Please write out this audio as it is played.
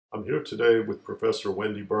I'm here today with Professor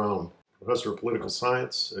Wendy Brown, Professor of Political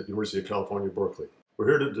Science at University of California, Berkeley. We're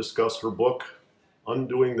here to discuss her book,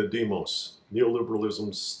 Undoing the Demos,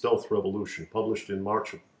 Neoliberalism's Stealth Revolution, published in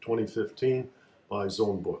March of 2015 by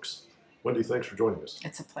Zone Books. Wendy, thanks for joining us.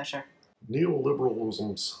 It's a pleasure.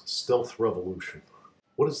 Neoliberalism's Stealth Revolution.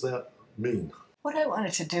 What does that mean? What I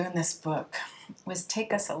wanted to do in this book was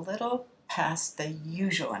take us a little past the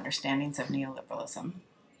usual understandings of neoliberalism.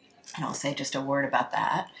 And I'll say just a word about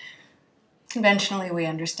that. Conventionally, we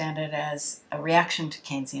understand it as a reaction to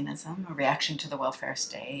Keynesianism, a reaction to the welfare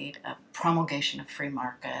state, a promulgation of free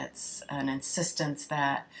markets, an insistence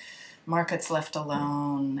that markets left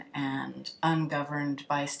alone and ungoverned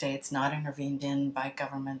by states, not intervened in by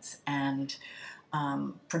governments, and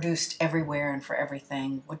produced everywhere and for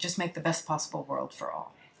everything would just make the best possible world for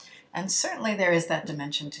all. And certainly there is that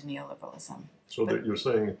dimension to neoliberalism. So that you're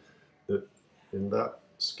saying that in that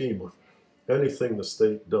schema, anything the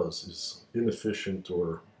state does is inefficient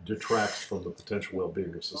or detracts from the potential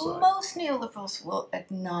well-being of society. Most neoliberals will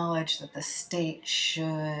acknowledge that the state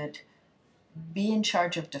should be in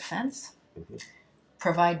charge of defense,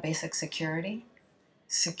 provide basic security,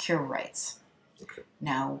 secure rights. Okay.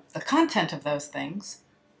 Now, the content of those things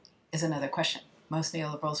is another question. Most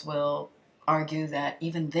neoliberals will argue that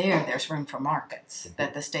even there's room for markets,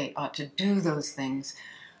 that the state ought to do those things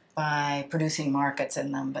by producing markets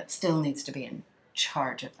in them, but still needs to be in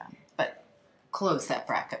charge of them. But close that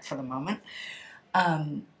bracket for the moment.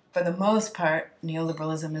 For the most part,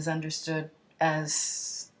 neoliberalism is understood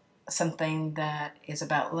as something that is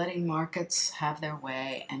about letting markets have their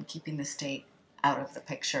way and keeping the state out of the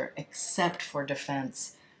picture, except for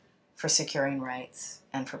defense, for securing rights,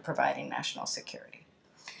 and for providing national security.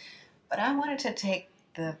 But I wanted to take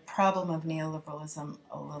the problem of neoliberalism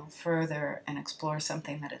a little further and explore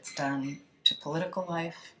something that it's done to political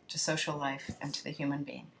life, to social life, and to the human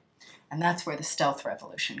being. And that's where the stealth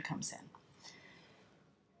revolution comes in.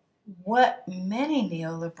 What many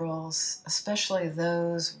neoliberals, especially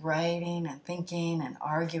those writing and thinking and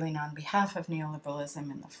arguing on behalf of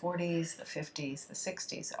neoliberalism in the 40s, the 50s, the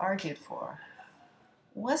 60s, argued for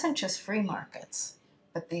wasn't just free markets,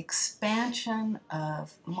 but the expansion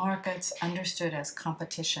of markets understood as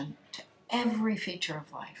competition to every feature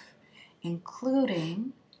of life,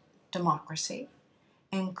 including democracy,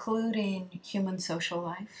 including human social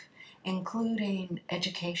life, including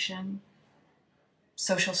education,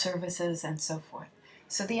 social services, and so forth.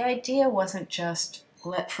 So the idea wasn't just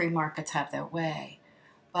let free markets have their way,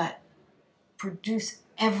 but produce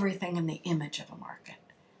everything in the image of a market.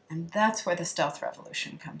 And that's where the stealth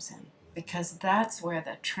revolution comes in, because that's where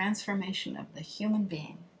the transformation of the human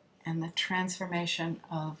being and the transformation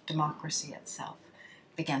of democracy itself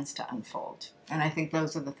begins to unfold. And I think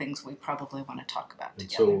those are the things we probably want to talk about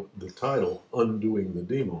together. So the title, Undoing the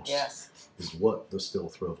Demos, yes, is what the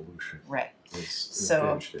stealth revolution right. is.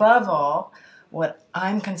 So above all, what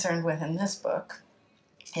I'm concerned with in this book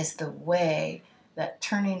is the way that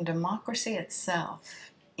turning democracy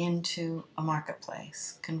itself into a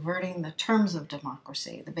marketplace, converting the terms of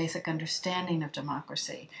democracy, the basic understanding of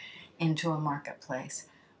democracy, into a marketplace,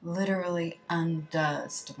 literally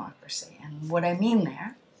undoes democracy. And what I mean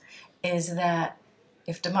there is that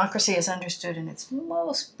if democracy is understood in its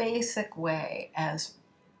most basic way as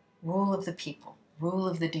rule of the people, rule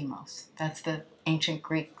of the demos, that's the ancient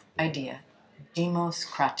Greek idea, demos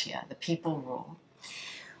kratia, the people rule.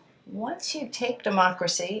 Once you take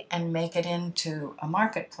democracy and make it into a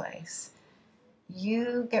marketplace,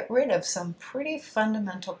 you get rid of some pretty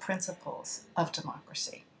fundamental principles of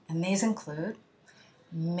democracy. And these include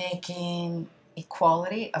making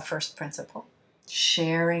equality a first principle,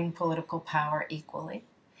 sharing political power equally,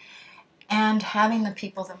 and having the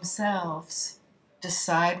people themselves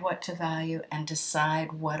decide what to value and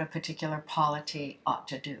decide what a particular polity ought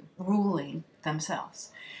to do, ruling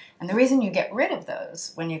themselves. And the reason you get rid of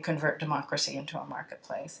those when you convert democracy into a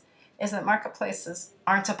marketplace is that marketplaces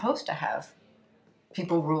aren't supposed to have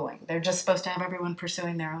people ruling. They're just supposed to have everyone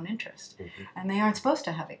pursuing their own interest. And they aren't supposed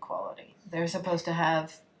to have equality. They're supposed to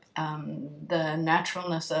have the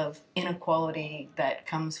naturalness of inequality that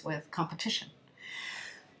comes with competition.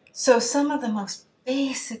 So some of the most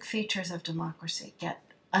basic features of democracy get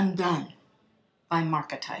undone by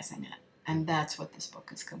marketizing it. And that's what this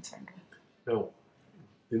book is concerned with. Now,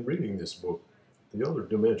 in reading this book, the other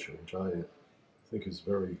dimension, which I think is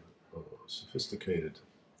very sophisticated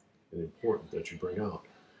and important that you bring out,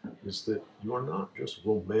 is that you are not just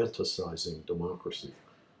romanticizing democracy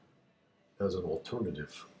as an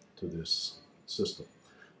alternative to this system.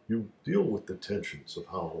 You deal with the tensions of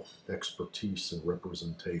how expertise and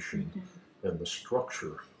representation and the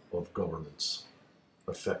structure of governance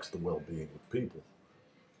affects the well-being of people.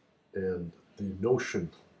 And the notion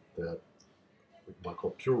that we might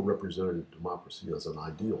call pure representative democracy as an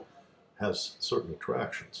ideal has certain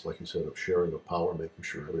attractions, like you said, of sharing of power, making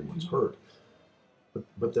sure everyone's heard.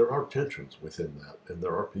 But there are tensions within that, and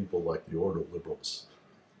there are people like the ordo liberals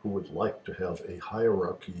who would like to have a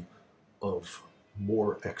hierarchy of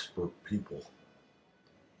more expert people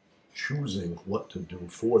choosing what to do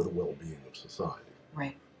for the well-being of society.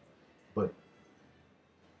 Right. But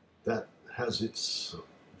that has its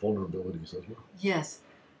vulnerabilities as well. Yes.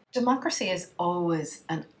 Democracy is always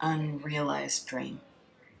an unrealized dream.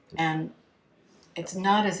 And it's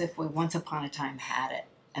not as if we once upon a time had it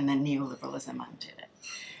and then neoliberalism undid it.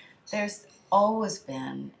 There's always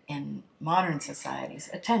been, in modern societies,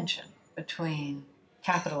 a tension between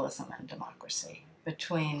capitalism and democracy,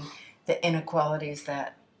 between the inequalities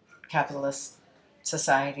that capitalist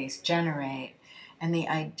societies generate and the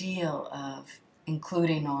ideal of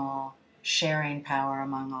including all, sharing power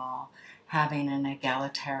among all, having an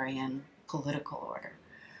egalitarian political order.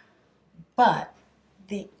 But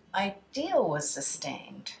the ideal was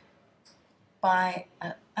sustained by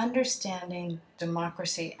understanding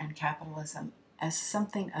democracy and capitalism as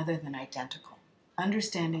something other than identical.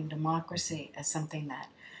 Understanding democracy as something that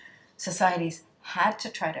societies had to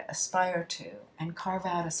try to aspire to and carve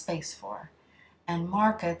out a space for, and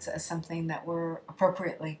markets as something that were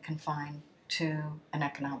appropriately confined to an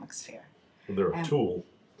economic sphere. And they're a tool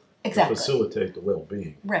Exactly. to facilitate the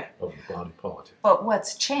well-being Right. of the body politic. But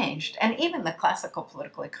what's changed, and even the classical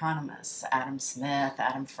political economists, Adam Smith,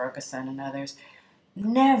 Adam Ferguson, and others,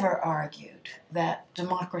 never argued that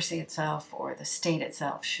democracy itself or the state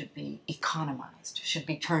itself should be economized, should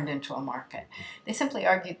be turned into a market. They simply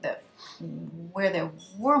argued that where there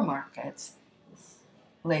were markets,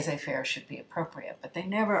 laissez-faire should be appropriate, but they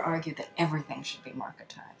never argued that everything should be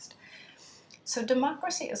marketized. So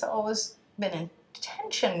democracy has always been in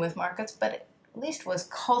tension with markets, but at least was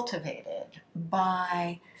cultivated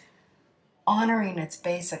by honoring its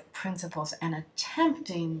basic principles and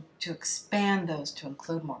attempting to expand those to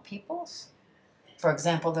include more peoples. For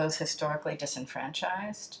example, those historically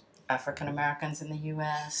disenfranchised, African Americans in the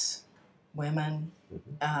U.S., women,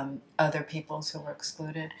 other peoples who were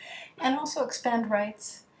excluded, and also expand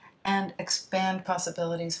rights and expand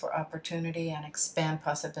possibilities for opportunity and expand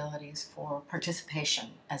possibilities for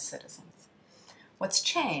participation as citizens. What's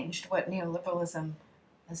changed, what neoliberalism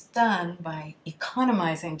has done by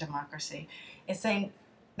economizing democracy, is saying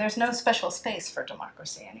there's no special space for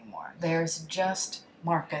democracy anymore. There's just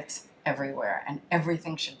markets everywhere, and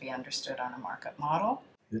everything should be understood on a market model.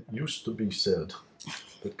 It used to be said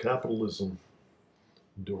that capitalism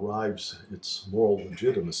derives its moral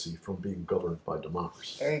legitimacy from being governed by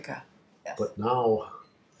democracy. There you go. Yes. But now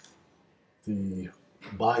the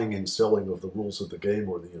buying and selling of the rules of the game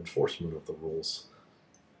or the enforcement of the rules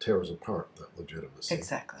tears apart that legitimacy.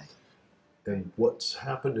 Exactly. And what's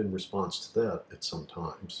happened in response to that at some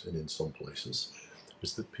times and in some places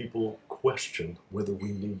is that people question whether we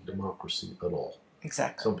need democracy at all.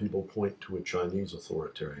 Exactly. Some people point to a Chinese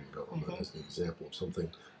authoritarian government as an example of something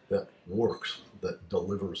that works, that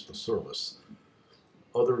delivers the service.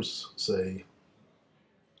 Others say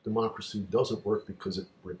democracy doesn't work because it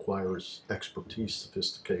requires expertise,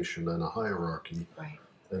 sophistication, and a hierarchy, Right.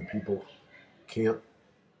 and people can't,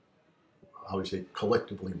 how do you say,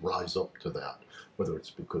 collectively rise up to that, whether it's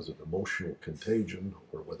because of emotional contagion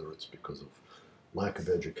or whether it's because of lack of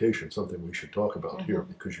education, something we should talk about here,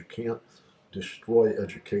 because you can't destroy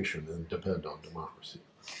education and depend on democracy.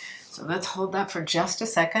 So let's hold that for just a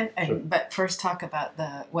second, Sure. but first talk about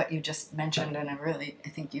what you just mentioned in a really, I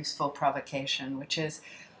think, useful provocation, which is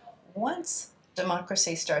once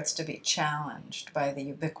democracy starts to be challenged by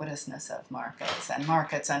the ubiquitousness of markets, and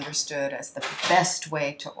markets understood as the best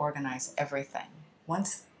way to organize everything,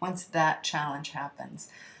 once that challenge happens,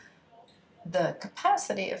 the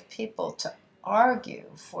capacity of people to argue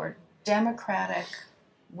for democratic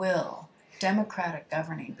will, democratic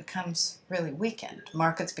governing becomes really weakened.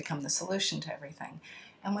 Markets become the solution to everything.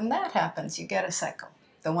 And when that happens, you get a cycle,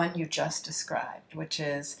 the one you just described, which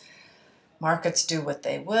is markets do what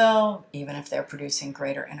they will, even if they're producing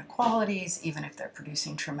greater inequalities, even if they're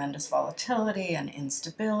producing tremendous volatility and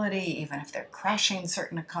instability, even if they're crashing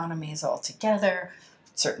certain economies altogether,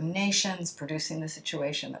 certain nations producing the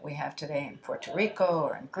situation that we have today in Puerto Rico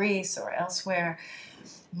or in Greece or elsewhere.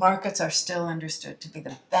 Markets are still understood to be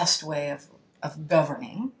the best way of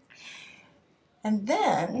governing. And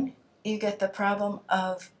then you get the problem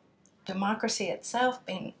of democracy itself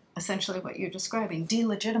being essentially what you're describing,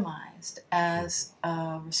 delegitimized as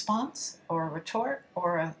a response or a retort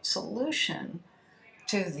or a solution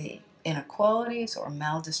to the inequalities or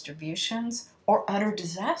maldistributions or utter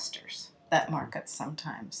disasters that markets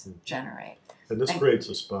sometimes generate. And this creates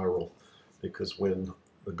a spiral, because when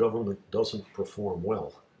the government doesn't perform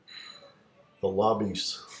well, the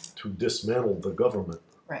lobbies to dismantle the government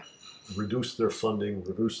Right. reduce their funding,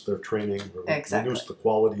 reduce their training, Exactly. reduce the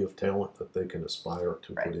quality of talent that they can aspire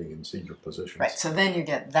to Right. putting in senior positions. Right. So then you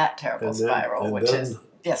get that terrible And then- spiral, and which then is,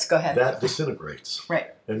 yes, go ahead. That disintegrates.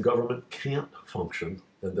 Right. And government can't function,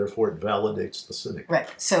 and therefore it validates the cynic. Right.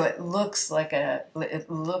 So it looks like a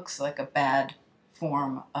bad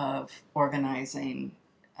form of organizing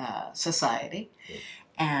society, Right.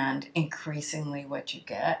 and increasingly what you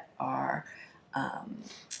get are,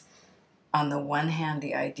 on the one hand,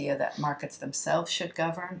 the idea that markets themselves should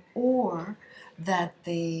govern, or that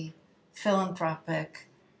the philanthropic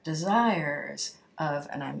desires of,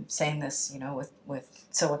 and I'm saying this, with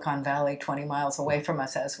Silicon Valley 20 miles away from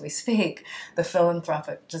us as we speak, the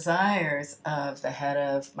philanthropic desires of the head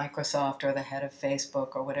of Microsoft or the head of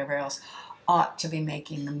Facebook or whatever else ought to be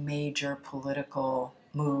making the major political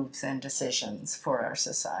moves and decisions for our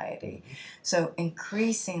society. So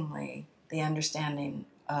increasingly, the understanding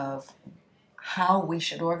of how we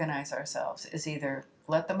should organize ourselves is either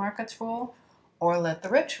let the markets rule or let the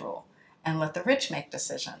rich rule, and let the rich make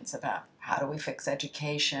decisions about how do we fix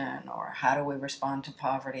education, or how do we respond to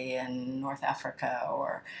poverty in North Africa,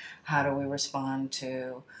 or how do we respond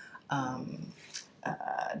to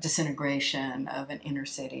disintegration of an inner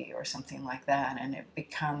city or something like that. And it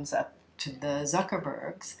becomes up to the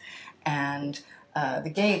Zuckerbergs and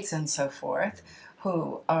the Gates and so forth,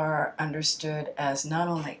 who are understood as not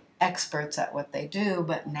only experts at what they do,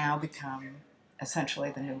 but now become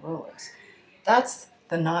essentially the new rulers. That's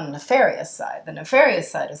the non-nefarious side. The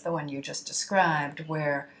nefarious side is the one you just described,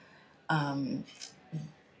 where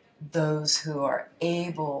those who are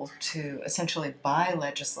able to essentially buy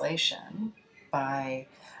legislation by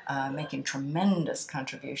making tremendous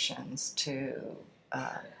contributions to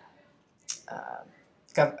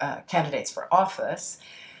candidates for office,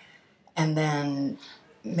 and then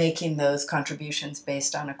making those contributions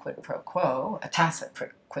based on a quid pro quo, a tacit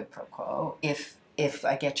quid pro quo. If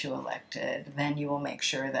I get you elected, then you will make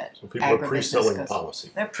sure that so people are pre-selling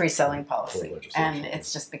policy. They're pre-selling policy, and yeah.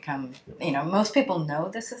 It's just become, most people know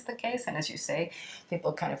this is the case, and as you say,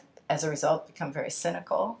 people kind of, as a result, become very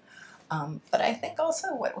cynical. But I think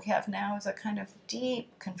also what we have now is a kind of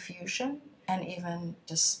deep confusion and even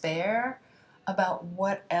despair about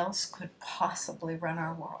what else could possibly run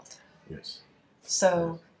our world. Yes.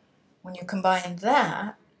 So when you combine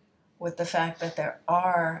that with the fact that there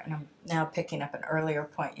are, and I'm now picking up an earlier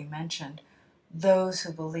point you mentioned, those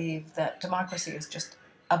who believe that democracy is just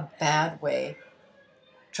a bad way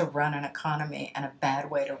to run an economy and a bad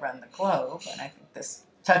way to run the globe, and I think this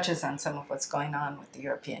touches on some of what's going on with the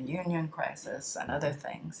European Union crisis and other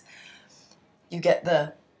things, you get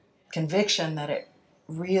the conviction that it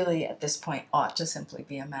really, at this point, ought to simply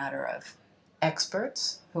be a matter of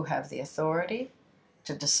experts who have the authority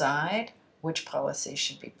to decide which policies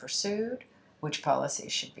should be pursued, which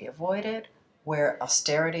policies should be avoided, where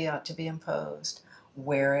austerity ought to be imposed,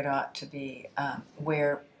 where it ought to be,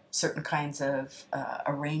 where certain kinds of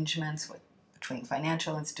arrangements between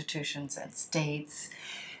financial institutions and states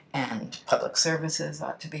and public services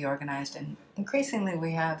ought to be organized. And increasingly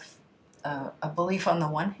we have a belief on the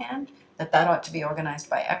one hand that ought to be organized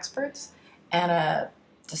by experts, and a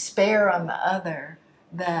despair on the other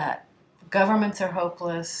that governments are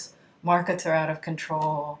hopeless, markets are out of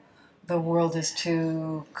control, the world is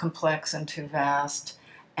too complex and too vast,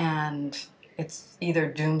 and it's either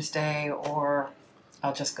doomsday or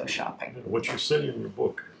I'll just go shopping. What you say in your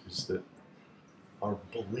book is that our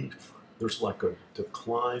belief, there's like a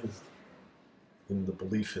decline in the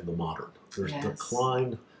belief in the modern. There's Yes.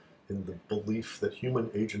 decline in the belief that human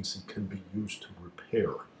agency can be used to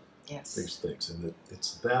repair Yes. these things, and that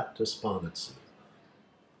it's that despondency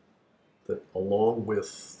that, along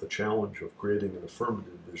with the challenge of creating an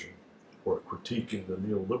affirmative vision or critiquing the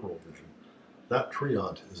neoliberal vision, that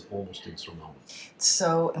triad is almost insurmountable. It's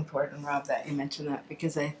so important, Rob, that you mention that,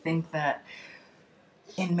 because I think that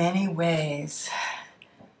in many ways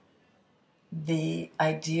the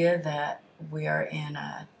idea that we are in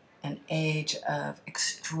an age of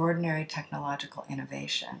extraordinary technological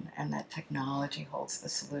innovation and that technology holds the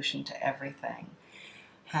solution to everything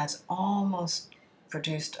has almost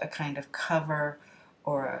produced a kind of cover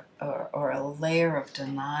or a layer of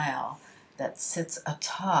denial that sits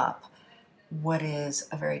atop what is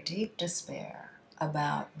a very deep despair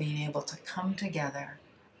about being able to come together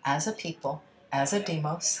as a people, as a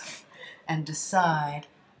demos, and decide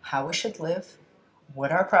how we should live,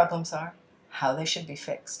 what our problems are, how they should be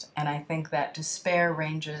fixed. And I think that despair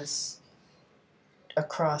ranges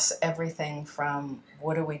across everything from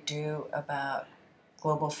what do we do about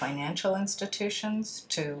global financial institutions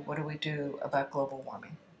to what do we do about global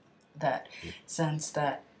warming. That sense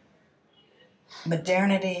that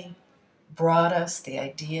modernity brought us the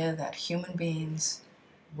idea that human beings,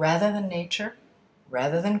 rather than nature,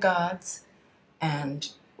 rather than gods, and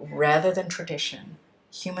rather than tradition,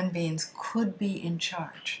 human beings could be in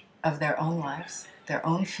charge of their own lives, their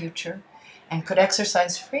own future, and could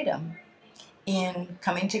exercise freedom in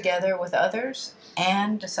coming together with others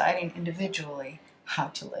and deciding individually how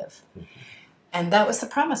to live. And that was the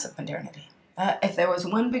promise of modernity. If there was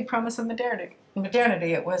one big promise of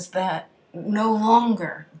modernity, it was that no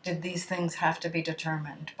longer did these things have to be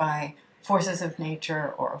determined by forces of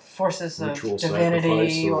nature or forces Ritual of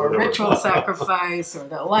divinity or whatever. ritual sacrifice or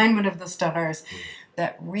the alignment of the stars.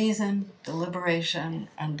 That reason, deliberation,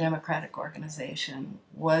 and democratic organization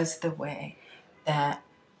was the way that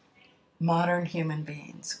modern human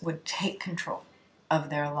beings would take control of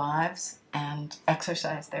their lives and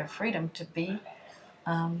exercise their freedom to be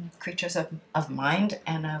creatures of mind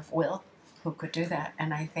and of will who could do that.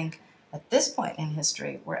 And I think at this point in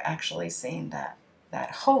history, we're actually seeing that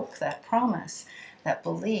hope, that promise, that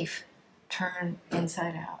belief turn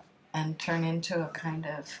inside out and turn into a kind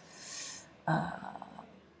of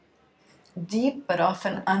deep but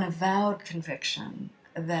often unavowed conviction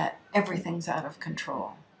that everything's out of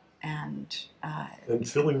control. And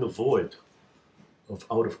filling the void of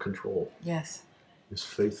out of control yes, is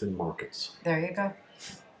faith in markets. there you go.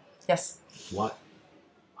 Yes.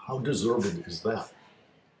 How deserved is that?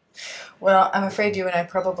 Well, I'm afraid you and I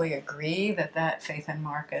probably agree that faith in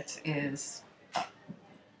markets is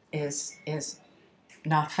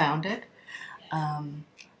not founded.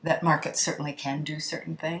 That markets certainly can do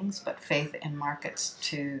certain things, but faith in markets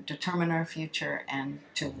to determine our future and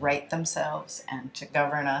to right themselves and to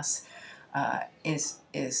govern us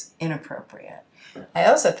is inappropriate. I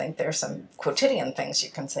also think there are some quotidian things you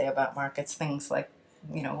can say about markets, things like,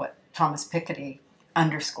 what Thomas Piketty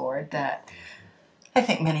underscored that I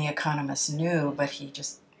think many economists knew, but he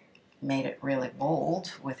just made it really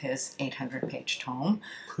bold with his 800-page tome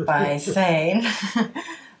by saying,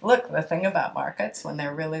 look, the thing about markets when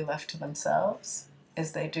they're really left to themselves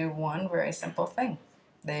is they do one very simple thing.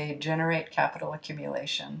 They generate capital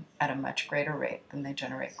accumulation at a much greater rate than they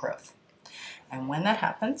generate growth. And when that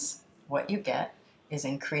happens, what you get is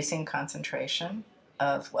increasing concentration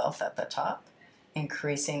of wealth at the top,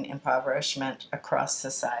 increasing impoverishment across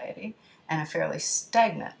society, and a fairly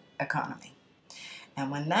stagnant economy.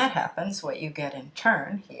 And when that happens, what you get in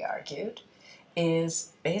turn, he argued,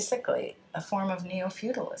 is basically a form of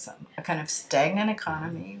neo-feudalism, a kind of stagnant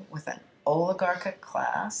economy with an oligarchic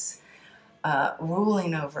class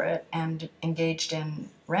ruling over it and engaged in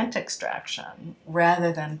rent extraction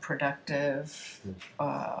rather than productive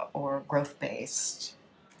or growth-based.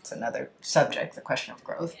 It's another subject, the question of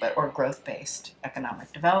growth, or growth-based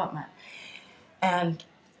economic development. And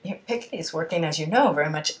Piketty's working, as you know, very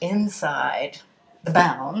much inside the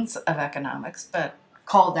bounds of economics, but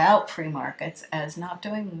called out free markets as not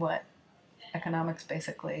doing what economics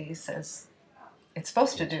basically says it's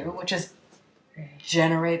supposed to do, which is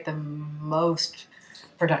generate the most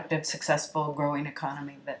productive, successful, growing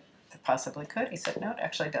economy that it possibly could. He said, no, it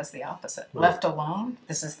actually does the opposite. Right. Left alone,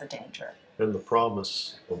 this is the danger. And the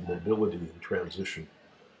promise of mobility and transition,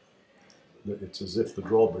 it's as if the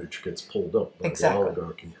drawbridge gets pulled up by the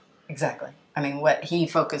oligarchy. Exactly. I mean, what he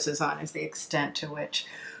focuses on is the extent to which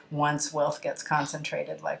once wealth gets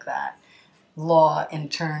concentrated like that, law in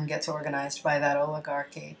turn gets organized by that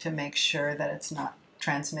oligarchy to make sure that it's not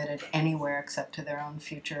transmitted anywhere except to their own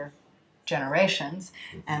future generations.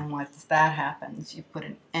 And once that happens, you put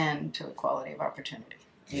an end to equality of opportunity.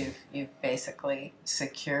 You've basically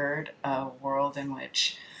secured a world in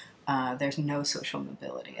which there's no social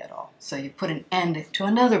mobility at all. So you put an end to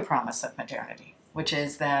another promise of modernity, which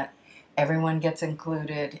is that everyone gets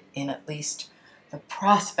included in at least the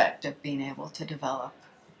prospect of being able to develop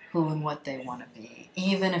who and what they want to be,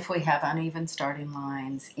 even if we have uneven starting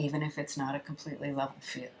lines, even if it's not a completely level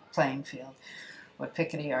playing field. What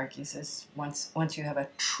Piketty argues is once you have a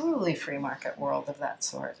truly free market world of that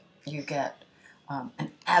sort, you get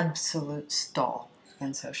an absolute stall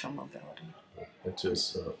in social mobility. It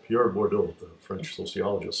is Pierre Bourdieu, the French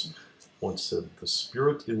sociologist, once said, "The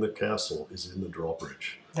spirit in the castle is in the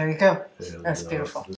drawbridge." There you go. And, that's beautiful.